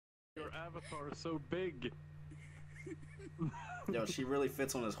avatar is so big. Yo, she really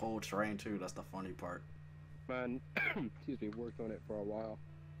fits on this whole train too. That's the funny part. Man, excuse me, worked on it for a while.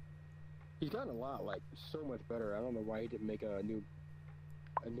 He's gotten a lot, like, so much better. I don't know why he didn't make a new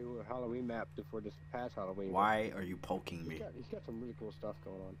Halloween map before this past Halloween. Why are you poking me? He's got some really cool stuff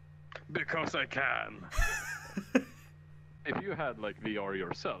going on. Because I can. If you had like VR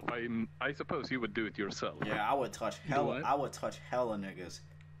yourself, I suppose you would do it yourself. Yeah, I would touch hella. I would touch hella niggas.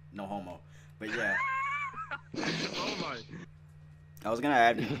 No homo, but yeah. Oh my! I was gonna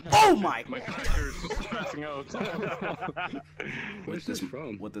add. Oh my! My character's stressing out. Where's this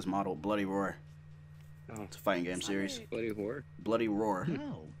from? With this model, Bloody Roar. Oh. It's a fighting game series. Bloody Roar. Bloody Roar.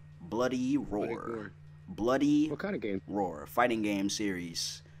 No. Bloody Roar. Bloody. What kind of game? Roar. Fighting game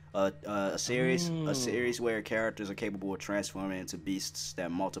series. A series where characters are capable of transforming into beasts that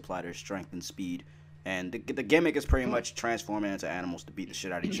multiply their strength and speed. And the gimmick is pretty much transforming into animals to beat the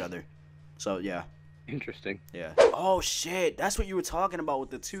shit out of each other. So yeah. Interesting. Yeah. Oh shit, that's what you were talking about with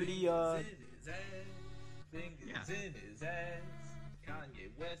the 2D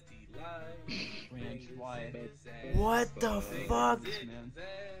What the fuck?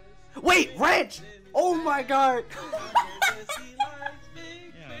 Wait, Ranch! Oh my god!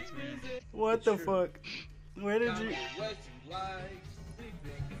 What the fuck? Where did you...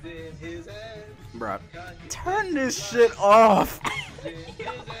 Bruh, turn this shit off!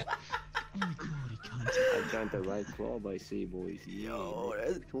 I joined the right club, I see, boys. Yo,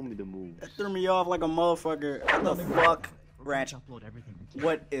 show me the moves. That threw me off like a motherfucker. What the fuck? Ranch,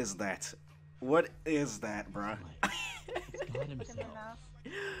 what is that? What is that, bruh?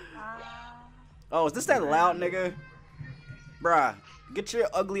 Oh, is this that loud nigga? Bruh, get your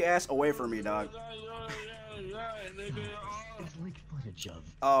ugly ass away from me, dog.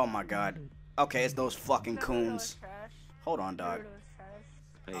 Oh my god. Okay, it's those fucking coons. Hold on, dog.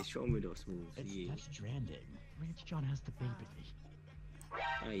 Hey, show me those moves. That's stranding. Ranch John has the baby.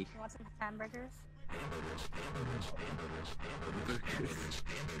 Hey. You want some hamburgers?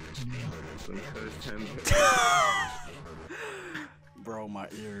 Bro, my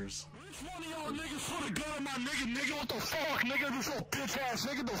ears. One of y'all niggas put a gun on my nigga, what the fuck, nigga, this little bitch ass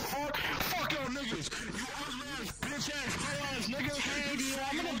nigga, the fuck y'all niggas, you ugly ass, bitch ass, hoe ass nigga, hey, do you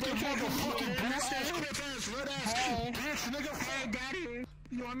want me to break out the fucking blue ass, crip ass, red ass, bitch nigga, hey, daddy,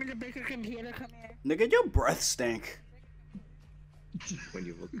 you want me to break a computer, come here. Nigga, your breath stink. When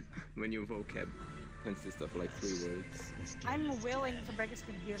your vocab consists of like 3 words. I'm willing to break his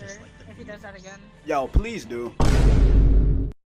computer if he does that again. Yo, please do.